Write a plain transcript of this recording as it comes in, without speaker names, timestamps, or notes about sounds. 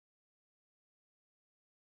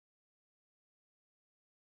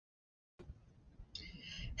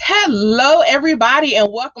Hello, everybody,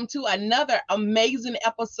 and welcome to another amazing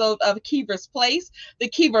episode of Kiva's Place, the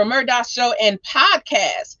Kiva Murdoch Show and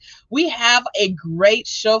Podcast. We have a great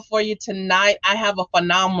show for you tonight. I have a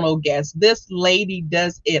phenomenal guest. This lady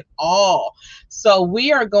does it all. So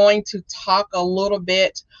we are going to talk a little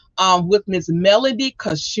bit with Miss Melody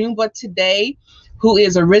Kashumba today, who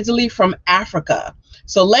is originally from Africa.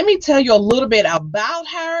 So let me tell you a little bit about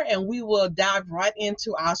her, and we will dive right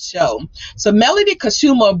into our show. So Melody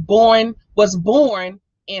Kashumba was born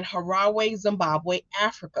in Harare, Zimbabwe,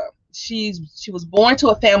 Africa. She was born to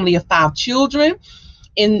a family of 5 children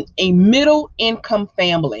in a middle-income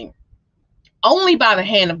family. Only by the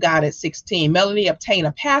hand of God at 16, Melody obtained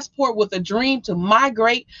a passport with a dream to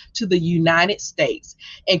migrate to the United States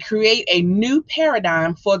and create a new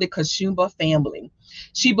paradigm for the Kashumba family.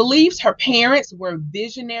 She believes her parents were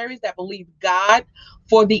visionaries that believed God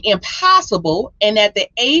for the impossible, and at the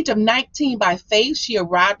age of 19, by faith, she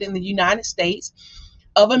arrived in the United States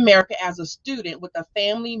of America as a student with a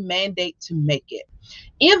family mandate to make it.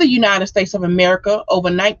 In the United States of America, over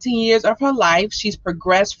 19 years of her life, she's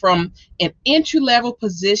progressed from an entry-level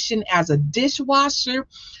position as a dishwasher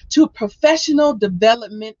to a professional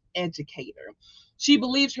development educator. She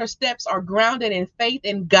believes her steps are grounded in faith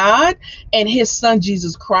in God and his son,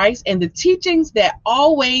 Jesus Christ, and the teachings that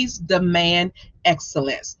always demand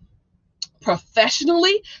excellence.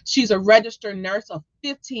 Professionally, she's a registered nurse of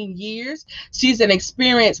 15 years. She's an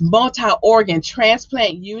experienced multi-organ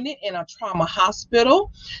transplant unit in a trauma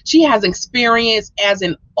hospital. She has experience as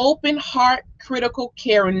an open heart critical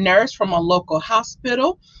care nurse from a local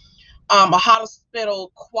hospital, a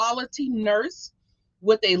hospital quality nurse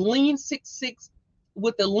with a Lean Six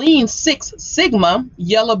Sigma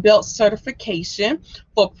Yellow Belt certification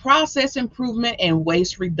for process improvement and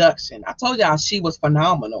waste reduction. I told y'all she was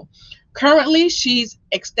phenomenal. Currently, she's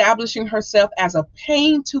establishing herself as a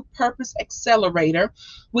pain to purpose accelerator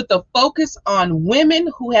with a focus on women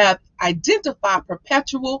who have identified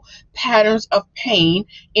perpetual patterns of pain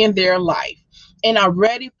in their life and are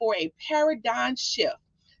ready for a paradigm shift,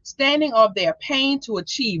 standing on their pain to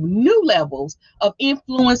achieve new levels of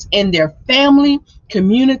influence in their family,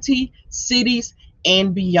 community, cities,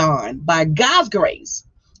 and beyond. By God's grace,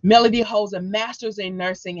 Melody holds a master's in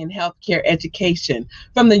nursing and healthcare education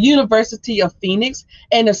from the University of Phoenix,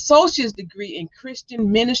 an associate's degree in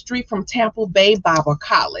Christian ministry from Tampa Bay Bible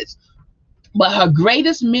College. But her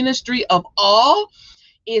greatest ministry of all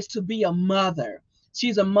is to be a mother.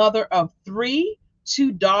 She's a mother of 3,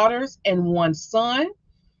 2 daughters and 1 son.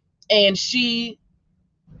 And she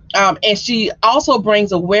also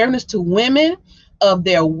brings awareness to women of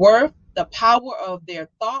their worth, the power of their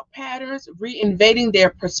thought patterns, reinventing their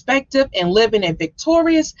perspective, and living a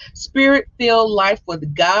victorious, spirit-filled life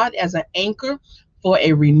with God as an anchor for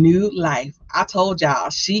a renewed life. I told y'all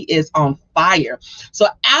she is on fire. So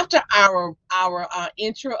after our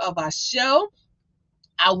intro of our show,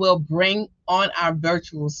 I will bring on our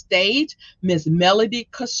virtual stage Miss Melody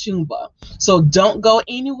Kashumba. So don't go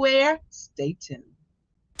anywhere. Stay tuned.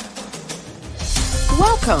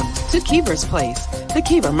 Welcome to Kiva's Place, the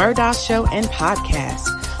Kiva Murdoch Show and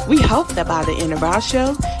Podcast. We hope that by the end of our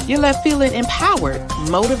show, you're left feeling empowered,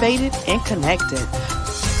 motivated, and connected.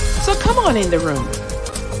 So come on in the room.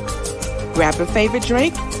 Grab your favorite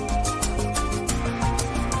drink.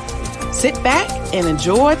 Sit back and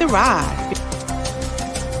enjoy the ride.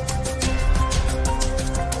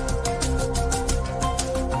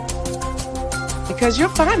 Because you're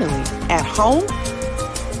finally at home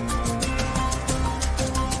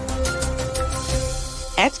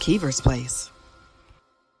at Kiva's Place.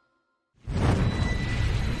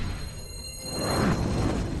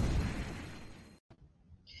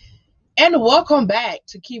 And welcome back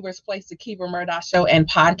to Kiva's Place, the Kiva Murdoch Show and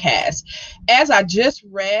Podcast. As I just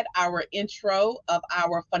read our intro of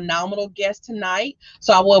our phenomenal guest tonight,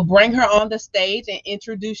 so I will bring her on the stage and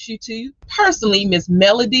introduce you to personally, Miss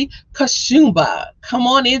Melody Kashumba. Come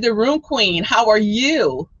on in the room, Queen. How are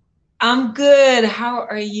you? I'm good. How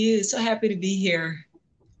are you? So happy to be here.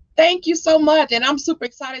 Thank you so much. And I'm super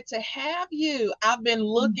excited to have you. I've been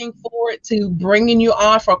looking forward to bringing you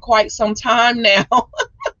on for quite some time now.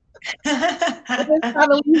 It's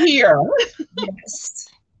finally here. Yes.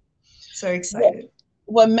 So excited.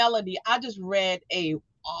 Well, Melody, I just read a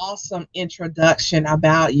awesome introduction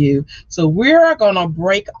about you. So we're going to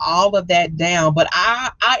break all of that down. But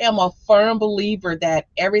I am a firm believer that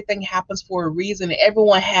everything happens for a reason.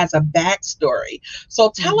 Everyone has a backstory.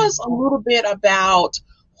 So tell us a little bit about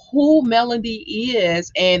who Melody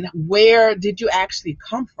is and where did you actually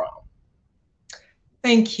come from?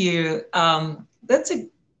 Thank you. That's a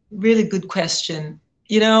really good question.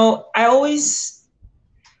 You know, I always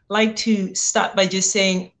like to start by just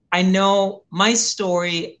saying, I know my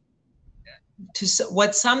story,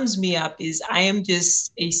 what sums me up is I am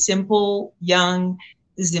just a simple young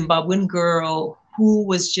Zimbabwean girl who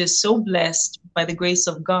was just so blessed by the grace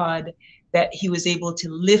of God that he was able to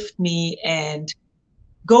lift me and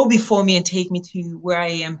go before me and take me to where I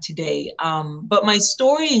am today. But my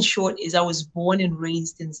story in short is I was born and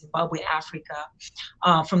raised in Zimbabwe, Africa,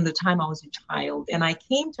 from the time I was a child. And I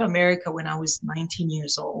came to America when I was 19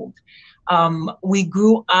 years old. We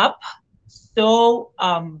grew up so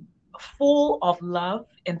full of love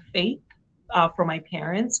and faith from my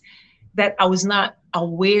parents that I was not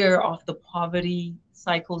aware of the poverty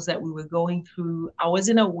cycles that we were going through. I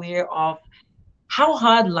wasn't aware of how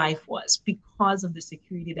hard life was because of the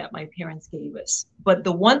security that my parents gave us. But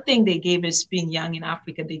the one thing they gave us being young in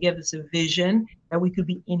Africa, they gave us a vision that we could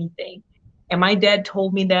be anything. And my dad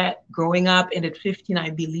told me that growing up, and at 15, I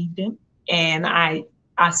believed him. And I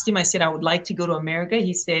asked him, I said, I would like to go to America.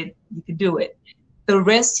 He said, you could do it. The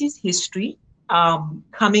rest is history.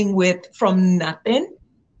 Coming from nothing,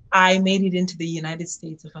 I made it into the United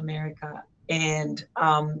States of America and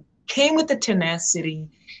came with the tenacity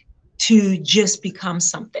to just become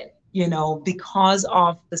something, because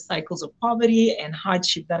of the cycles of poverty and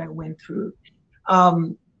hardship that I went through.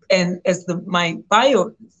 And as my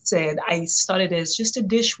bio said, I started as just a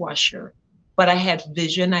dishwasher, but I had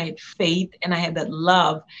vision, I had faith, and I had that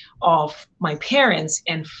love of my parents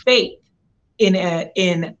and faith in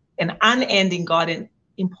an unending God and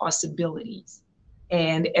impossibilities.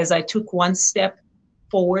 And as I took one step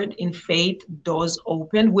forward in faith, doors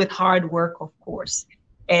opened with hard work, of course,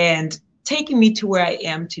 and taking me to where I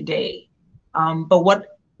am today. But what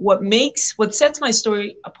sets my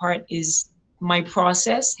story apart is my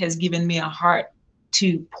process has given me a heart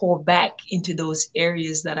to pour back into those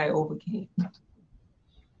areas that I overcame.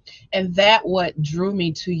 And that what drew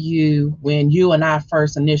me to you when you and I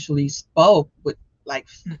first initially spoke, with like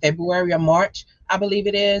February or March, I believe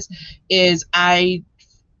it is I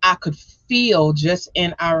could feel just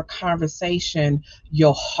in our conversation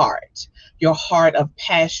your heart of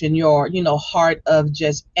passion, your heart of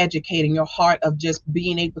just educating, your heart of just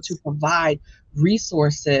being able to provide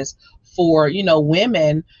resources for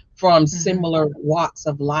women from similar walks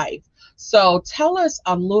of life. So tell us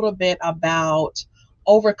a little bit about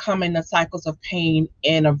overcoming the cycles of pain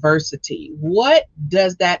and adversity. What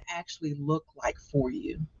does that actually look like for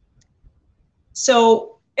you?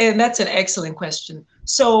 So, and that's an excellent question.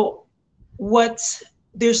 So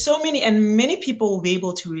there's so many, and many people will be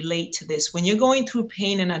able to relate to this. When you're going through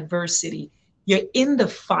pain and adversity, you're in the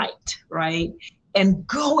fight, right? And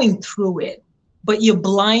going through it, but you're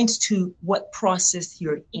blind to what process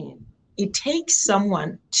you're in. It takes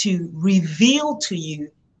someone to reveal to you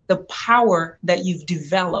the power that you've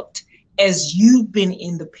developed as you've been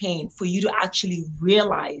in the pain for you to actually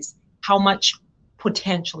realize how much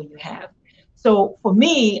potential you have. So for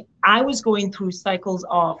me, I was going through cycles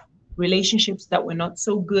of relationships that were not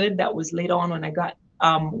so good. That was later on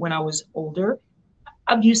when I was older,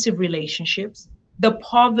 abusive relationships, the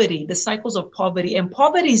poverty, the cycles of poverty. And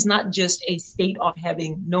poverty is not just a state of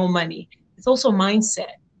having no money. It's also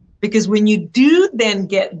mindset. Because when you do then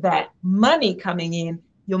get that money coming in,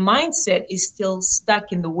 your mindset is still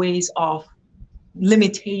stuck in the ways of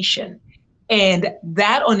limitation. And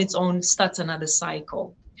that on its own starts another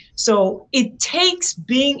cycle. So it takes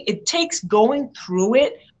going through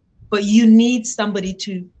it, but you need somebody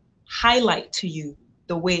to highlight to you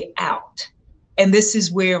the way out. And this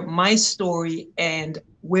is where my story and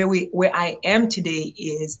where I am today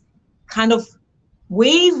is kind of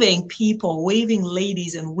waving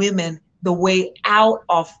ladies and women the way out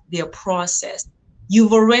of their process.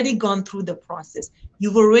 You've already gone through the process.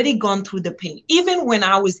 You've already gone through the pain. Even when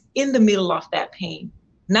I was in the middle of that pain,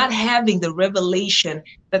 not having the revelation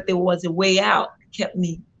that there was a way out kept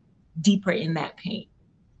me deeper in that pain.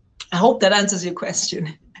 I hope that answers your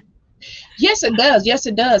question. Yes, it does. Yes,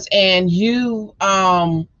 it does. And you,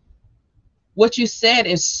 what you said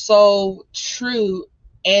is so true.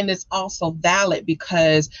 And it's also valid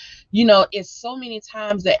because, it's so many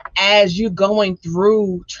times that as you're going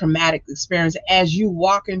through traumatic experience, as you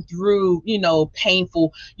walking through,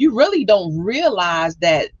 painful, you really don't realize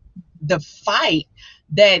that the fight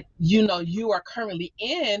that, you are currently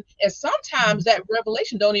in, and sometimes that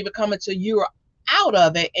revelation don't even come until you're out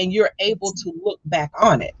of it and you're able to look back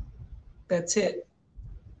on it. That's it.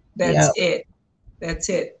 That's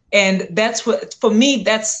it. And that's what, for me,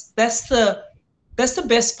 that's the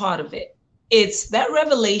best part of it. It's that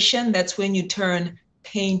revelation. That's when you turn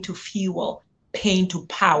pain to fuel, pain to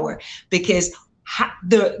power, because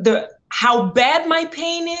how bad my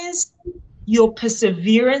pain is, your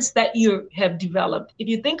perseverance that you have developed. If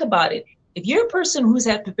you think about it, if you're a person who's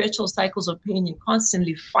had perpetual cycles of pain, you're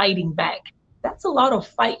constantly fighting back, that's a lot of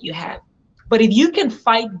fight you have. But if you can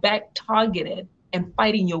fight back targeted and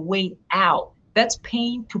fighting your way out, that's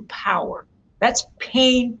pain to power. That's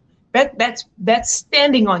pain, that's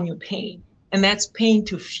standing on your pain, and that's pain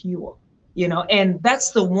to fuel, and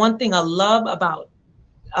that's the one thing I love about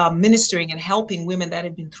ministering and helping women that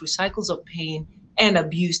have been through cycles of pain and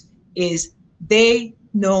abuse is they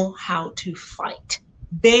know how to fight.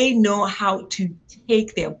 They know how to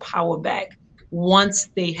take their power back once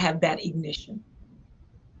they have that ignition.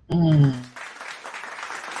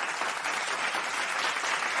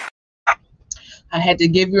 I had to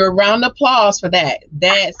give you a round of applause for that.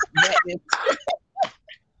 That is.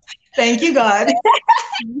 Thank you, God.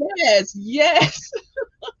 Yes.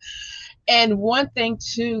 And one thing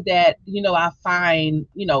too that, I find,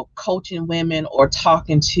 coaching women or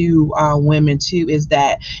talking to women too is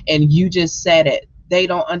that, and you just said it, they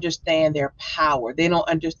don't understand their power. They don't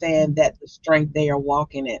understand that the strength they are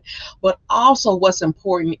walking in. But also what's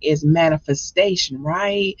important is manifestation,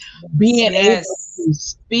 right? Being able to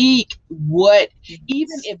speak what,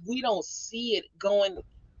 even if we don't see it going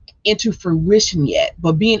into fruition yet,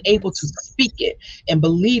 but being able to speak it and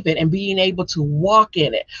believe it and being able to walk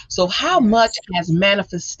in it. So how much has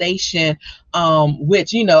manifestation,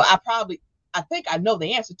 which, I think I know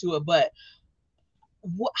the answer to it, but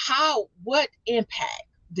what impact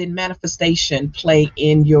did manifestation play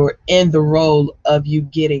in the role of you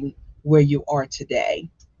getting where you are today?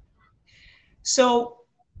 So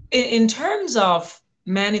in terms of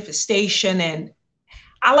manifestation, and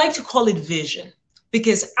I like to call it vision,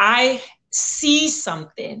 because I see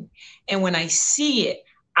something, and when I see it,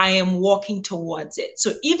 I am walking towards it.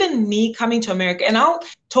 So even me coming to America, and I'll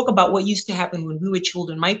talk about what used to happen when we were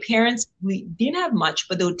children. My parents, we didn't have much,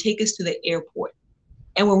 but they would take us to the airport.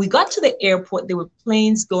 And when we got to the airport, there were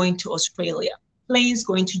planes going to Australia, planes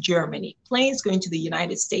going to Germany, planes going to the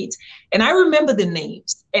United States. And I remember the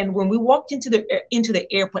names. And when we walked into the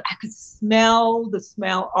airport, I could smell the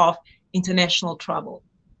smell of international travel.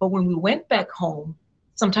 But when we went back home,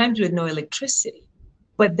 sometimes we had no electricity.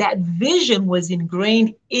 But that vision was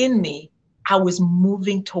ingrained in me. I was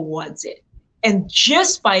moving towards it. And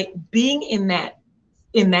just by being in that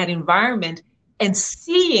environment and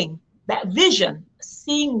seeing that vision,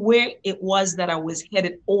 seeing where it was that I was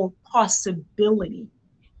headed, or possibility,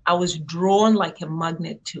 I was drawn like a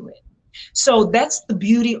magnet to it. So that's the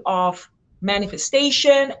beauty of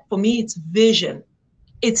manifestation. For me, it's vision.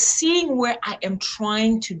 It's seeing where I am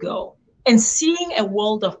trying to go and seeing a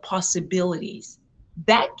world of possibilities.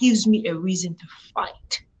 That gives me a reason to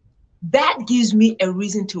fight. That gives me a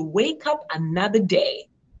reason to wake up another day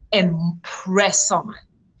and press on.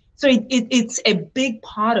 So it's a big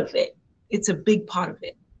part of it. It's a big part of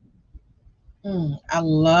it. I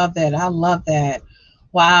love that.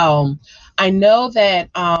 Wow. I know that,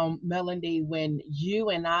 Melody, when you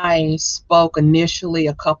and I spoke initially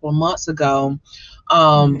a couple of months ago,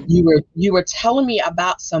 you were telling me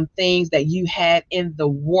about some things that you had in the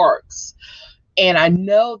works. And I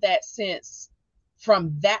know that since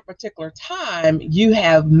from that particular time, you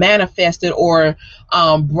have manifested or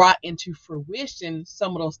brought into fruition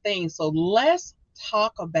some of those things. So let's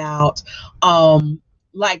talk about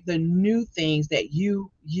like the new things that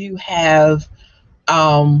you have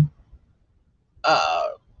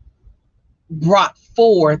brought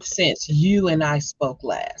forth since you and I spoke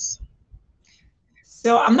last.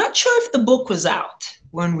 So I'm not sure if the book was out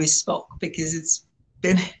when we spoke, because it's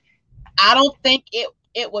been. I don't think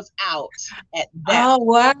it was out at that. Oh,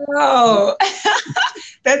 wow.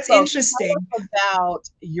 That's so interesting. Tell us about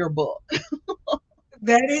your book.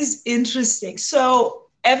 That is interesting. So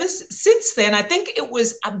ever since then, I think it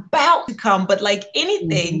was about to come, but like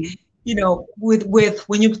anything, with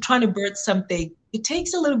when you're trying to birth something, it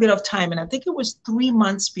takes a little bit of time. And I think it was 3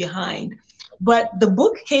 months behind. But the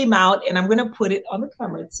book came out, and I'm going to put it on the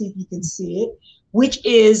camera and see if you can see it, which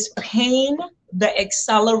is Pain, the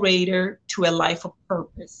Accelerator to a Life of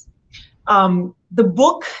Purpose. The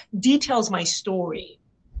book details my story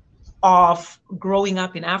of growing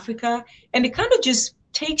up in Africa, and it kind of just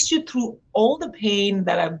takes you through all the pain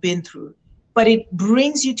that I've been through, but it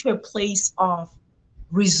brings you to a place of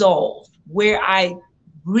resolve where I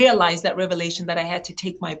realized that revelation that I had to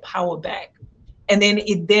take my power back. And then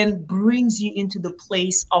it then brings you into the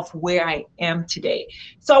place of where I am today.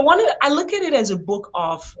 So I look at it as a book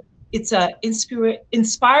of, it's an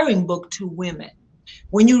inspiring book to women.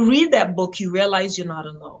 When you read that book, you realize you're not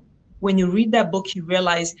alone. When you read that book, you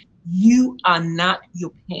realize you are not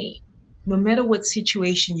your pain. No matter what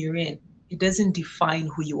situation you're in, It doesn't define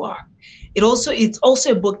who you are. It's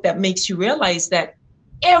also a book that makes you realize that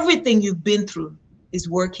everything you've been through is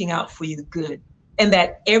working out for your good, and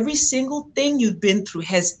that every single thing you've been through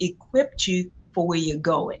has equipped you for where you're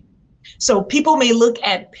going. So people may look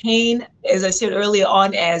at pain, as I said earlier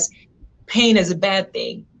on, as pain as a bad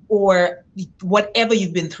thing or whatever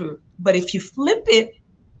you've been through. But if you flip it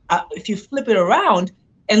around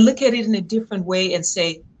and look at it in a different way and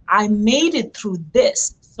say, I made it through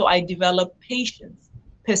this, so I developed patience,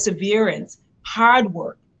 perseverance, hard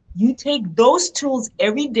work. You take those tools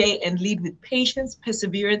every day and lead with patience,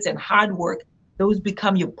 perseverance, and hard work. Those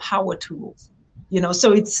become your power tools.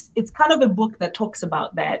 So it's kind of a book that talks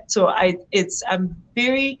about that. So I'm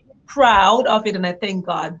very proud of it, and I thank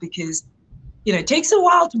God, because it takes a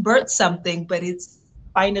while to birth something, but it's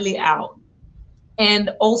finally out. And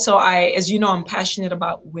also, as you know, I'm passionate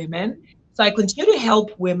about women, so I continue to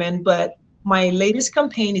help women. But my latest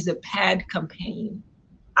campaign is a pad campaign.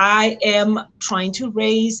 I am trying to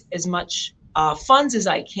raise as much funds as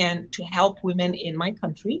I can to help women in my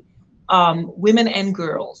country, women and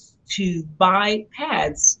girls, to buy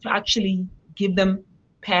pads, to actually give them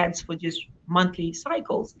pads for just monthly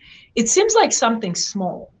cycles. It seems like something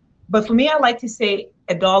small, but for me, I like to say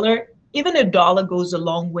 $1, even $1 goes a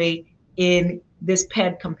long way in this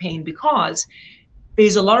pad campaign, because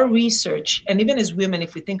there's a lot of research. And even as women,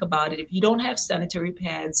 if we think about it, if you don't have sanitary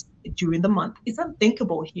pads during the month, it's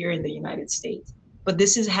unthinkable here in the United States, but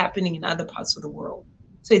this is happening in other parts of the world.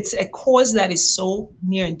 So it's a cause that is so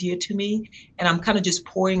near and dear to me. And I'm kind of just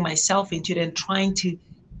pouring myself into it and trying to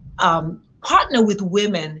partner with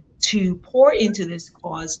women to pour into this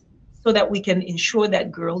cause so that we can ensure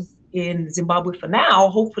that girls in Zimbabwe, for now,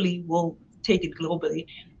 hopefully we'll take it globally,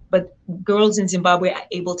 but girls in Zimbabwe are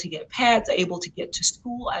able to get pads, are able to get to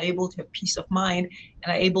school, are able to have peace of mind,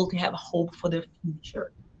 and are able to have hope for their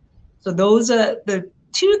future. So those are the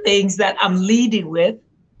two things that I'm leading with.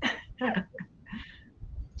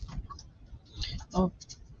 Oh,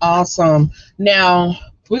 awesome. Now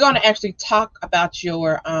we're going to actually talk about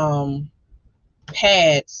your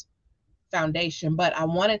PADS foundation, but I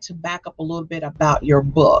wanted to back up a little bit about your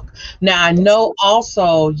book. Now, I know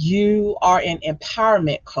also you are an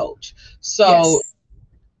empowerment coach. So Yes.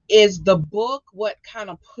 Is the book what kind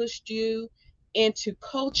of pushed you into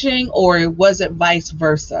coaching, or was it vice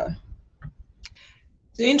versa?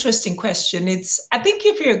 It's an interesting question. I think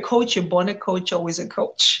if you're a coach, you're born a coach, always a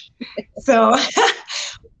coach. So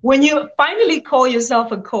when you finally call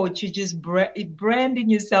yourself a coach, you just branding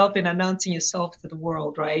yourself and announcing yourself to the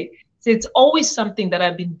world, right? So it's always something that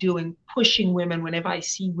I've been doing, pushing women whenever I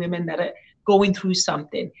see women that are going through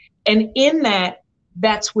something. And in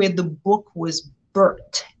that's where the book was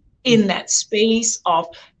birthed, in that space of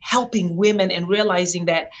helping women and realizing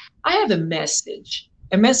that I have a message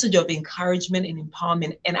of encouragement and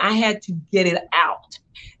empowerment, and I had to get it out.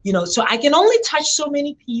 So I can only touch so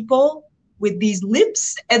many people with these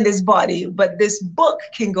lips and this body, but this book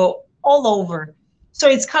can go all over. So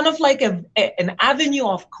it's kind of like an avenue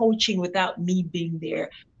of coaching without me being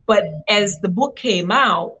there. But as the book came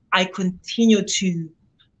out, I continue to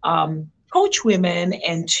coach women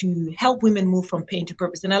and to help women move from pain to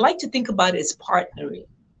purpose. And I like to think about it as partnering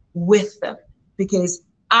with them, because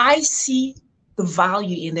I see the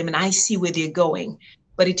value in them and I see where they're going,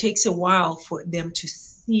 but it takes a while for them to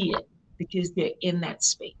see it because they're in that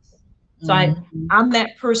space. So I'm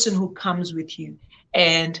that person who comes with you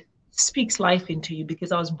and speaks life into you,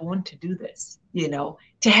 because I was born to do this,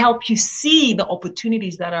 to help you see the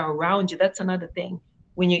opportunities that are around you. That's another thing.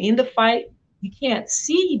 When you're in the fight, you can't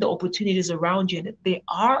see the opportunities around you, and there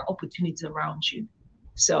are opportunities around you.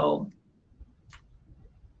 So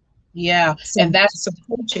yeah, and that's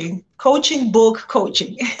coaching book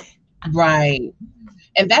coaching. Right.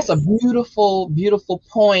 And that's a beautiful, beautiful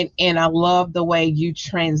point. And I love the way you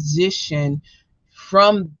transition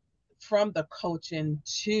from the coaching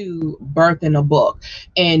to birthing a book.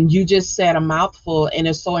 And you just said a mouthful, and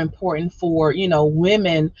it's so important for,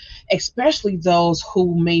 women, especially those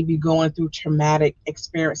who may be going through traumatic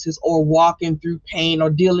experiences or walking through pain or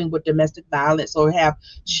dealing with domestic violence or have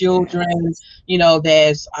children,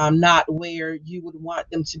 that's not where you would want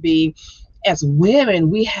them to be. As women,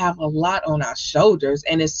 we have a lot on our shoulders,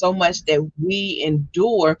 and it's so much that we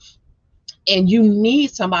endure. And you need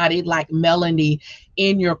somebody like Melanie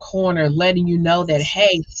in your corner, letting you know that,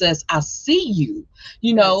 hey, sis, I see you,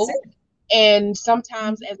 And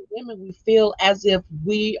sometimes as women, we feel as if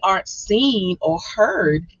we aren't seen or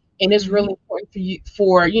heard. And it's really important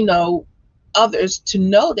for others to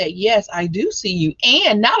know that, yes, I do see you.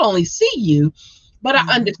 And not only see you, but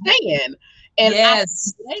I understand. And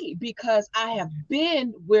Yes. I relate because I have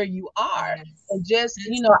been where you are. Yes. And just,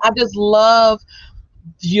 I just love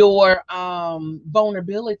your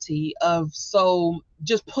vulnerability of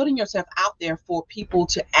just putting yourself out there for people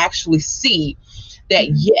to actually see that,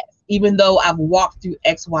 yes, even though I've walked through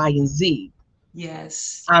X, Y, and Z,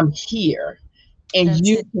 Yes. I'm here. And That's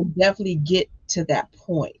you it. can definitely get to that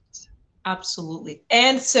point. Absolutely.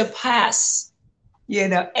 And surpass,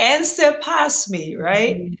 and surpass me,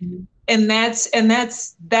 right? Mhm. And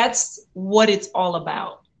that's what it's all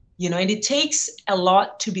about. And it takes a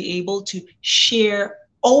lot to be able to share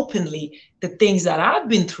openly the things that I've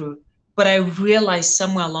been through. But I realized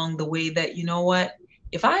somewhere along the way that, you know what,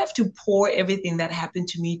 if I have to pour everything that happened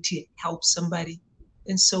to me to help somebody,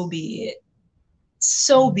 then so be it.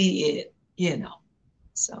 So be it,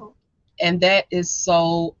 So And that is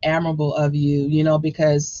so admirable of you,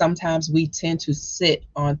 because sometimes we tend to sit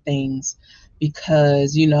on things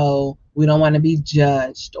because, we don't want to be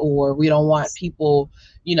judged, or we don't want people,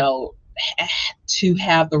 you know, to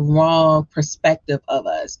have the wrong perspective of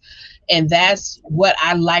us. And that's what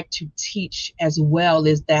I like to teach as well,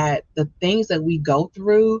 is that the things that we go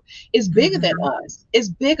through is bigger than us. It's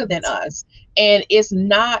bigger than us. And it's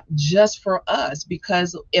not just for us,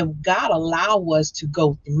 because if God allow us to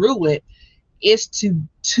go through it, it's to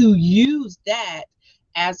use that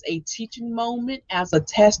as a teaching moment, as a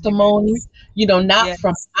testimony, not yes.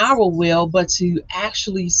 from our will, but to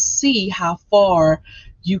actually see how far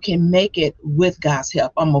you can make it with God's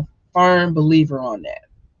help. I'm a firm believer on that.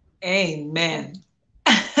 Amen.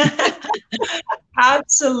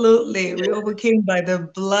 Absolutely. We overcame by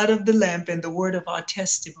the blood of the Lamb and the word of our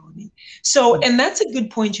testimony. So, and that's a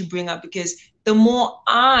good point you bring up, because the more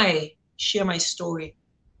I share my story,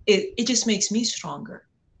 it just makes me stronger.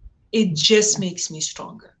 It just makes me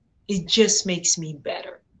stronger. It just makes me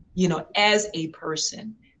better, as a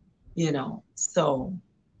person, So,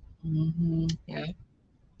 yeah.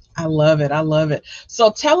 I love it. I love it.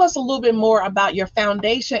 So tell us a little bit more about your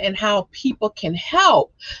foundation and how people can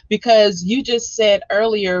help, because you just said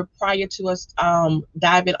earlier, prior to us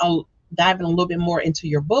diving a little bit more into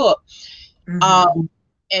your book,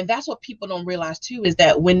 and that's what people don't realize too, is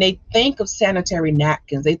that when they think of sanitary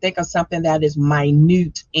napkins, they think of something that is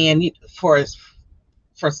minute, and for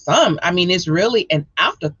some, I mean, it's really an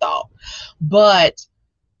afterthought. But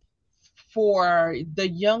for the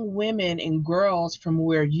young women and girls from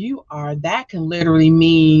where you are, that can literally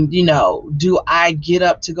mean, do I get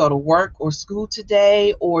up to go to work or school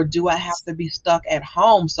today, or do I have to be stuck at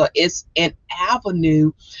home? So it's an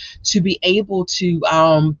avenue to be able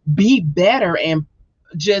to be better and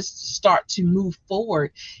just start to move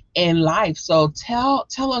forward in life. So tell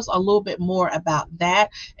us a little bit more about that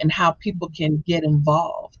and how people can get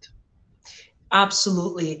involved.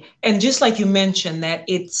 Absolutely. And just like you mentioned, that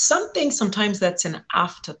it's something sometimes that's an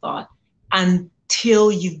afterthought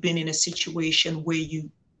until you've been in a situation where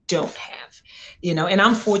you don't have, and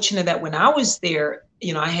I'm fortunate that when I was there,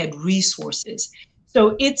 I had resources.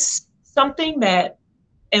 So it's something that,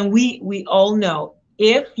 and we all know,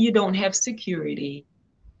 if you don't have security,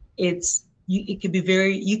 it could be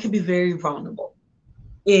you could be very vulnerable.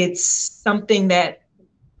 It's something that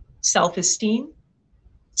self-esteem.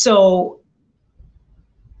 So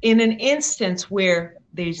in an instance where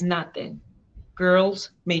there's nothing,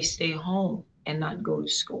 girls may stay home and not go to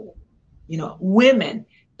school. Women,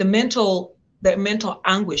 the mental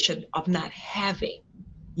anguish of not having,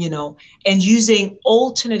 and using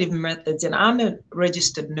alternative methods. And I'm a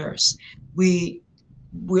registered nurse. We're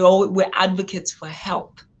advocates for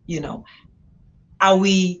health. Are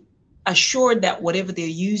we assured that whatever they're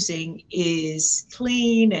using is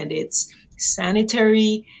clean and it's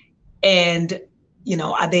sanitary? And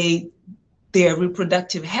are their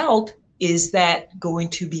reproductive health, is that going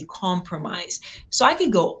to be compromised? So I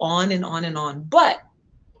could go on and on and on, but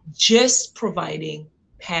just providing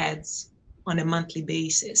pads on a monthly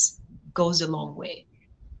basis goes a long way.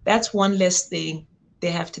 That's one less thing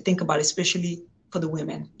they have to think about, especially for the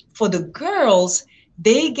women. For the girls,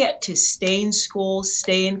 they get to stay in school,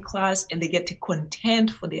 stay in class, and they get to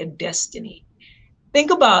contend for their destiny.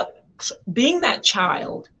 Think about being that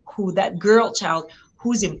girl child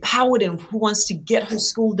who's empowered and who wants to get her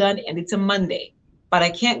school done, and it's a Monday, but I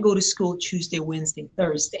can't go to school Tuesday, Wednesday,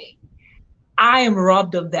 Thursday. I am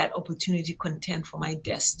robbed of that opportunity to contend for my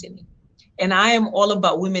destiny. And I am all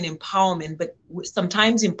about women empowerment, but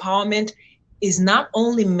sometimes empowerment is not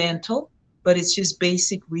only mental, but it's just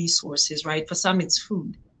basic resources, right? For some, it's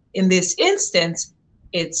food. In this instance,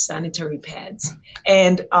 it's sanitary pads.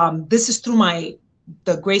 And this is through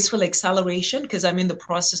the Graceful Acceleration, because I'm in the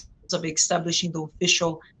process of establishing the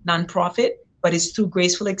official nonprofit. but it's through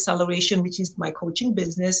Graceful Acceleration, which is my coaching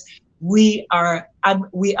business. We are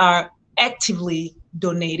actively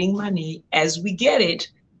donating money as we get it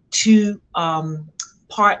to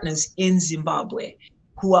partners in Zimbabwe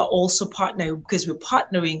who are also partnering, because we're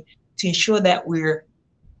partnering to ensure that we're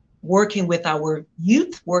working with our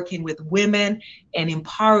youth, working with women, and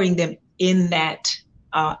empowering them in that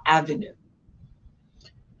avenue.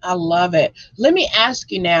 I love it. Let me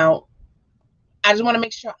ask you now, I just want to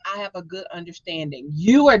make sure I have a good understanding.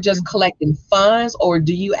 You are just collecting funds, or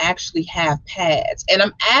do you actually have pads? And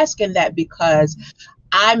I'm asking that because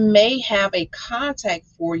I may have a contact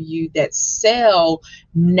for you that sell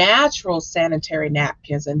natural sanitary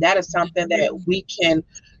napkins, and that is something that we can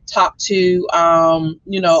talk to,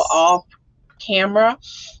 off camera.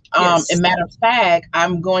 Yes. As a matter of fact,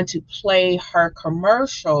 I'm going to play her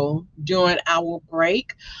commercial during our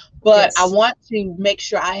break, but I want to make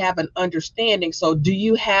sure I have an understanding. So do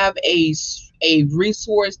you have a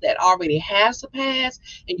resource that already has the pads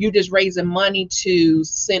and you're just raising money to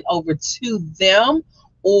send over to them?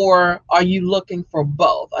 Or are you looking for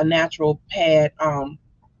both, a natural pad?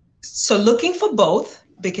 So looking for both,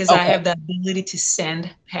 because I have the ability to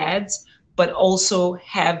send pads, but also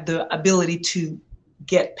have the ability to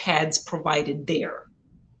get pads provided there.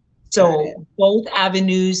 So both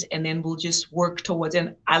avenues, and then we'll just work towards,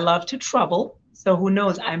 and I love to travel. So who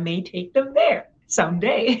knows, I may take them there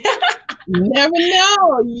someday. Never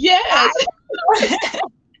know. Yes.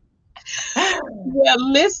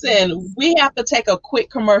 Well, listen, we have to take a quick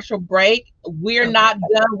commercial break. We're not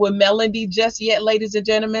done with Melody just yet, ladies and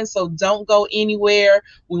gentlemen, so don't go anywhere.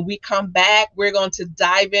 When we come back, we're going to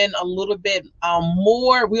dive in a little bit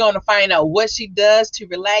more. We're going to find out what she does to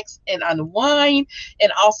relax and unwind,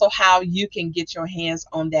 and also how you can get your hands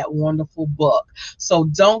on that wonderful book. So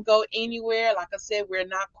don't go anywhere. Like I said, we're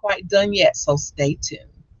not quite done yet, so stay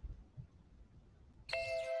tuned.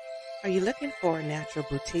 Are you looking for a natural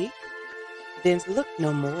boutique? Then look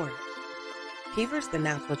no more. Keever's the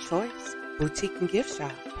Natural Choice Boutique and Gift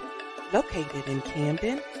Shop, located in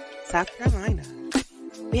Camden, South Carolina.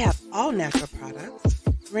 We have all natural products,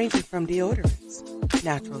 ranging from deodorants,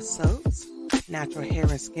 natural soaps, natural hair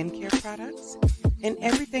and skincare products, and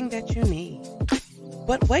everything that you need.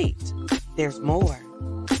 But wait, there's more.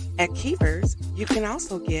 At Keever's, you can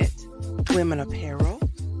also get women apparel,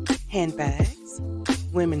 handbags,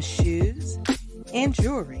 women's shoes, and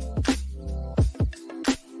jewelry.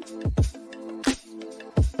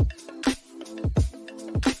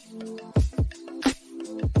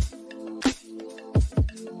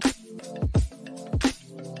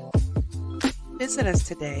 Visit us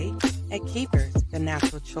today at Keever's, the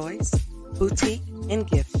Natural Choice Boutique and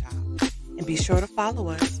Gift Shop. And be sure to follow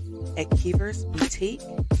us at Keever's Boutique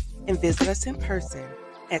and visit us in person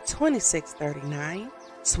at 2639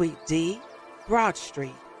 Suite D, Broad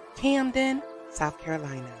Street, Camden, South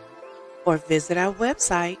Carolina. Or visit our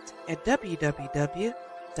website at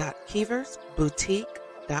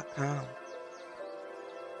www.keeversboutique.com.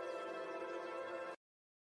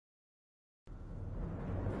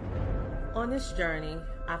 On this journey,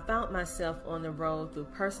 I found myself on the road through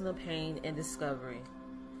personal pain and discovery.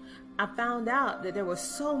 I found out that there were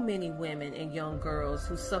so many women and young girls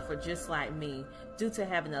who suffered just like me due to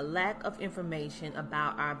having a lack of information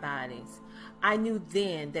about our bodies. I knew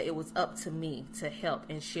then that it was up to me to help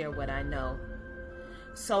and share what I know.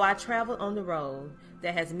 So I traveled on the road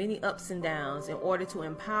that has many ups and downs in order to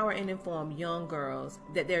empower and inform young girls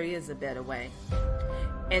that there is a better way.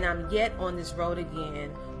 And I'm yet on this road again,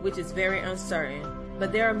 which is very uncertain,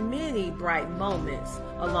 but there are many bright moments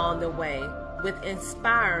along the way with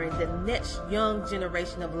inspiring the next young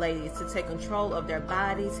generation of ladies to take control of their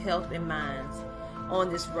bodies, health, and minds. On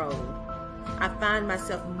this road, I find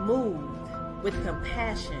myself moved with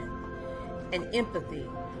compassion and empathy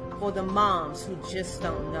for the moms who just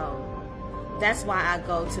don't know. That's why I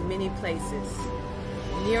go to many places,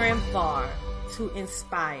 near and far, to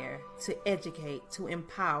inspire, to educate, to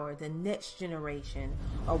empower the next generation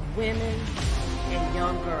of women and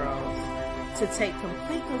young girls to take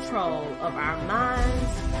complete control of our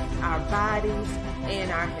minds, our bodies,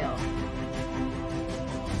 and our health.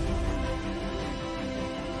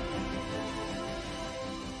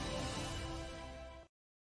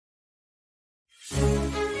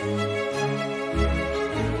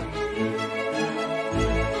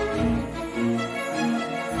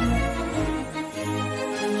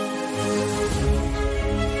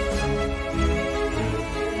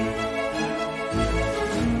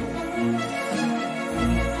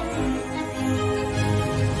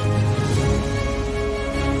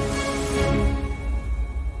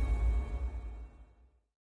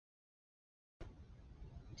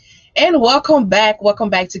 And welcome back. Welcome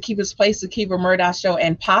back to Kiva's Place, the Kiva Murdoch Show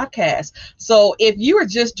and Podcast. So if you are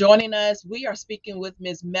just joining us, we are speaking with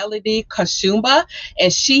Ms. Melody Kashumba,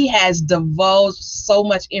 and she has divulged so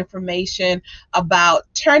much information about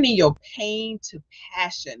turning your pain to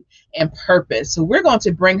passion and purpose. So we're going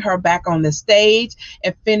to bring her back on the stage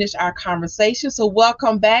and finish our conversation. So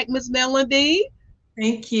welcome back, Ms. Melody.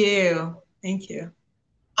 Thank you. Thank you.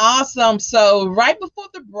 Awesome. So right before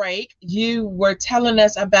the break, you were telling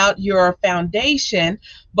us about your foundation,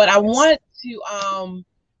 but I want to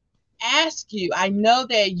ask you, I know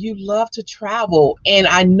that you love to travel, and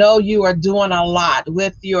I know you are doing a lot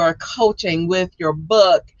with your coaching, with your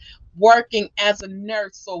book, working as a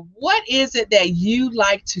nurse. So what is it that you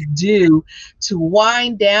like to do to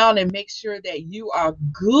wind down and make sure that you are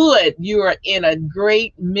good, you are in a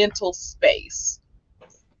great mental space?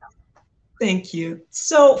 Thank you.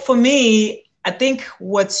 So for me, I think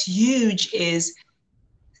what's huge is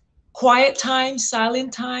quiet time,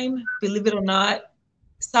 silent time. Believe it or not,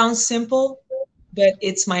 sounds simple, but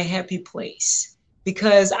it's my happy place,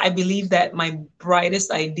 because I believe that my brightest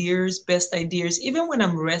ideas, best ideas, even when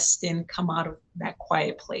I'm resting, come out of that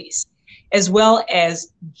quiet place, as well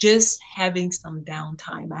as just having some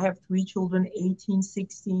downtime. I have 3 children, 18,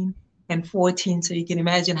 16, and 14. So you can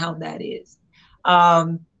imagine how that is.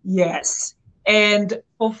 Yes. And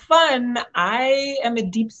for fun, I am a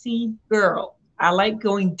deep sea girl. I like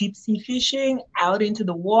going deep sea fishing out into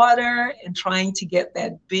the water and trying to get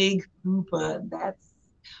that big grouper. That's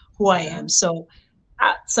who I am. So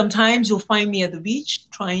sometimes you'll find me at the beach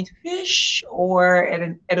trying to fish, or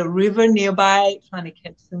at a river nearby trying to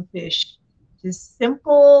catch some fish. Just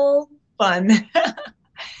simple fun.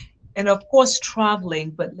 And of course, traveling.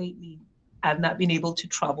 But lately, I've not been able to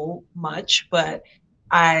travel much, but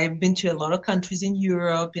I've been to a lot of countries in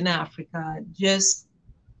Europe, in Africa, just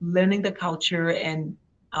learning the culture and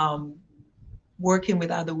working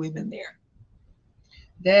with other women there.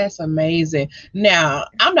 That's amazing. Now,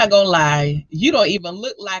 I'm not gonna lie, you don't even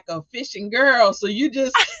look like a fishing girl. So you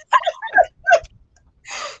just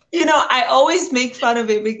You know, I always make fun of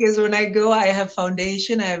it because when I go, I have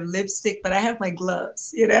foundation, I have lipstick, but I have my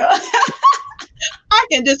gloves, you know. I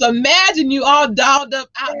can just imagine you all dolled up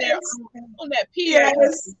out there on that pier.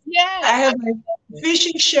 Yes. Yeah. I have my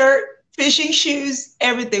fishing shirt, fishing shoes,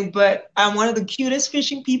 everything, but I'm one of the cutest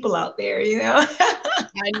fishing people out there, you know.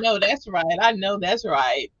 I know that's right. I know that's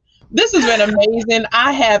right. This has been amazing.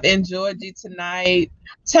 I have enjoyed you tonight.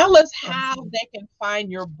 Tell us how they can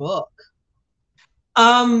find your book.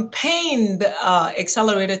 Pain, the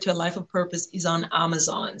Accelerator to a Life of Purpose, is on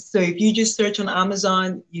Amazon. So if you just search on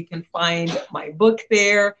Amazon, you can find my book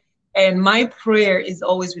there. And my prayer is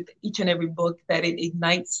always with each and every book that it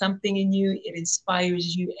ignites something in you, it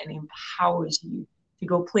inspires you and empowers you to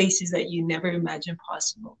go places that you never imagined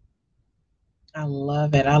possible. I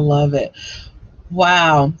love it. I love it.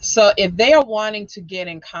 Wow. So if they are wanting to get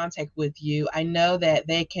in contact with you, I know that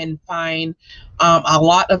they can find a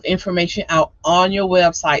lot of information out on your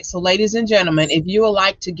website. So ladies and gentlemen, if you would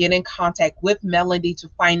like to get in contact with Melody to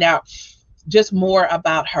find out just more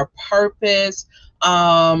about her purpose,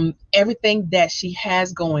 everything that she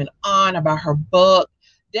has going on, about her book,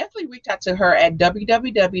 definitely reach out to her at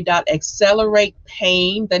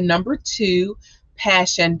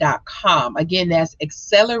www.acceleratepain2passion.com. Again, that's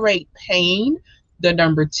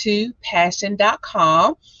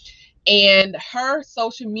acceleratepain2passion.com. And her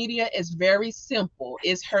social media is very simple.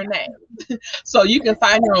 It's her name. So you can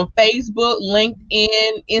find her on Facebook,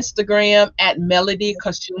 LinkedIn, Instagram at Melody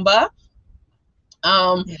Kashumba.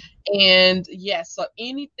 And yes, so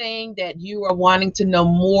anything that you are wanting to know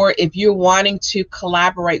more, if you're wanting to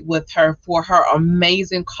collaborate with her for her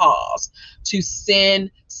amazing cause to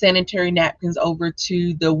send sanitary napkins over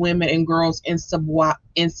to the women and girls in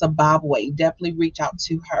Zimbabwe, definitely reach out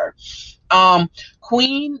to her.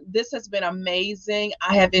 Queen, this has been amazing.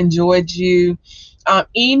 I have enjoyed you.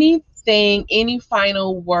 Any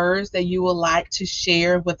final words that you would like to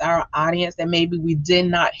share with our audience that maybe we did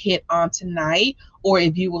not hit on tonight, or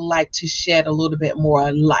if you would like to shed a little bit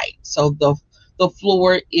more light? So the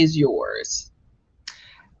floor is yours.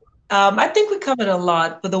 I think we covered a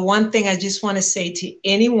lot, but the one thing I just want to say to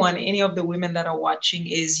anyone, any of the women that are watching,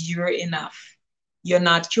 is you're enough. You're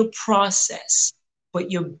not your process, but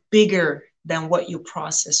you're bigger than what your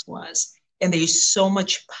process was. And there's so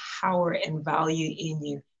much power and value in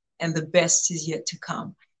you, and the best is yet to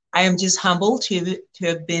come. I am just humbled to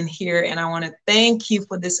have been here, and I want to thank you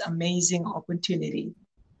for this amazing opportunity.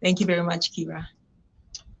 Thank you very much, Kira.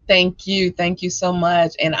 Thank you. Thank you so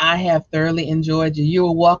much. And I have thoroughly enjoyed you. You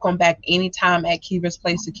are welcome back anytime at Kiva's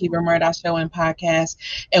Place, the Kiva Murdoch Show and Podcast.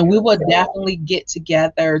 And we will definitely get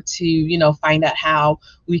together to, find out how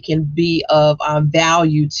we can be of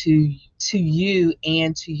value to you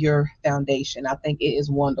and to your foundation. I think it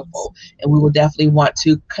is wonderful. And we will definitely want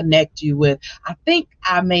to connect you with, I think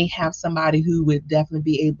I may have somebody who would definitely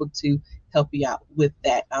be able to help you out with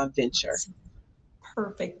that venture.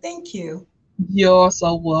 Perfect. Thank you. You're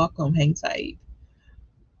so welcome. Hang tight.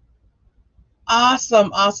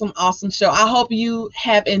 Awesome show. I hope you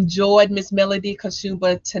have enjoyed Miss Melody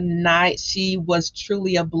Kashumba tonight. She was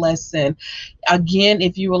truly a blessing. Again,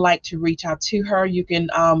 if you would like to reach out to her, you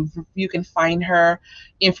can find her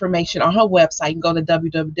information on her website. You can go to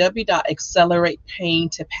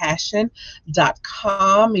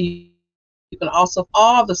www.acceleratepaintopassion.com. You can also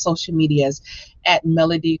all the social medias at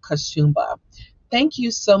Melody Kashumba. Thank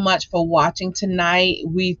you so much for watching tonight.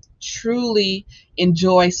 We truly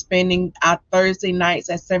enjoy spending our Thursday nights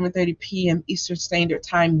at 7:30 p.m. Eastern Standard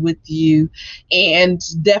Time with you. And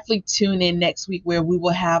definitely tune in next week where we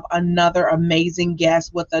will have another amazing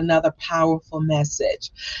guest with another powerful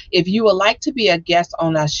message. If you would like to be a guest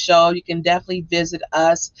on our show, you can definitely visit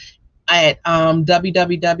us at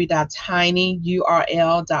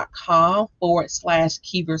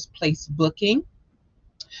www.tinyurl.com/Kiva's Place Booking.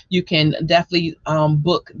 You can definitely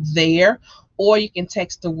book there, or you can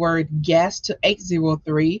text the word guest to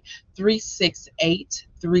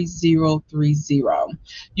 803-368-3030.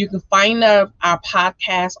 You can find our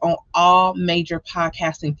podcast on all major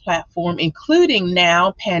podcasting platforms, including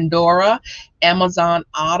now Pandora, Amazon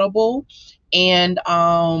Audible, and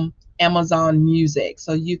Amazon Music.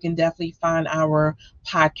 So you can definitely find our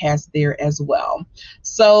podcast there as well.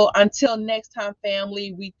 So until next time,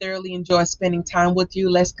 family, we thoroughly enjoy spending time with you.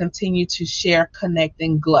 Let's continue to share, connect,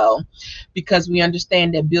 and glow, because we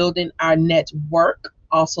understand that building our network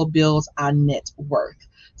also builds our net worth.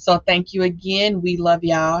 So thank you again. We love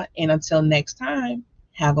y'all. And until next time,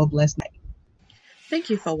 have a blessed night. Thank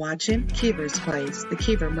you for watching Kiva's Place, the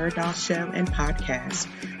Kiva Murdoch Show and Podcast.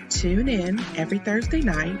 Tune in every Thursday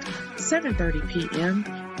night, 7:30 p.m.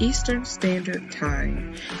 Eastern Standard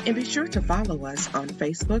Time. And be sure to follow us on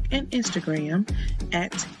Facebook and Instagram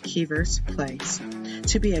at Kiva's Place.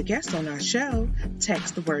 To be a guest on our show,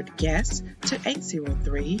 text the word guest to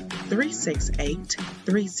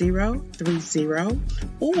 803-368-3030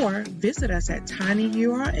 or visit us at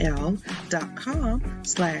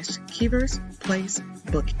tinyurl.com/Kiva's Place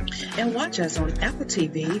Booking. And watch us on Apple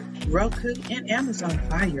TV, Roku, and Amazon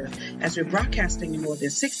Fire as we're broadcasting in more than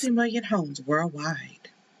 60 million homes worldwide.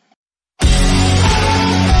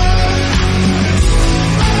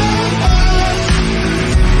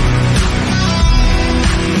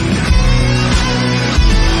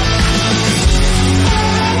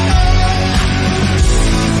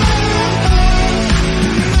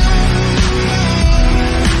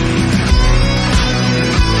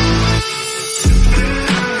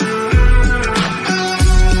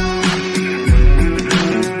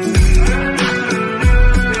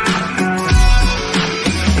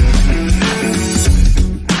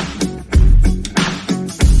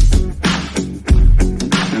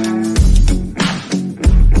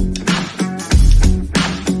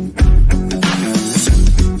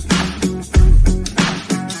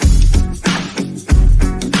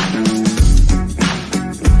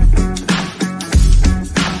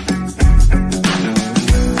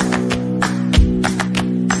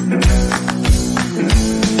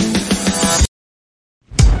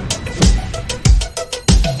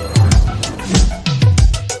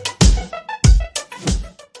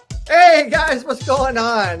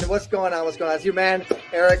 What's going on? It's your man,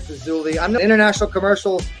 Eric Zuli. I'm an international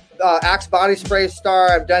commercial Axe body spray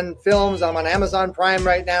star. I've done films. I'm on Amazon Prime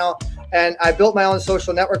right now. And I built my own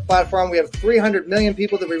social network platform. We have 300 million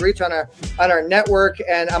people that we reach on our network.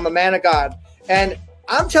 And I'm a man of God. And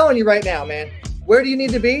I'm telling you right now, man, where do you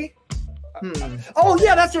need to be? Oh,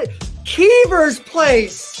 yeah, that's it. Kiva's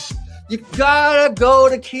Place. You gotta go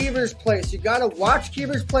to Kiva's Place. You gotta watch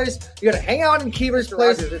Kiva's Place. You gotta hang out in Kiva's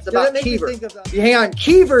Place. It's about Kiva. You hang out in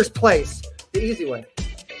Kiva's Place the easy way.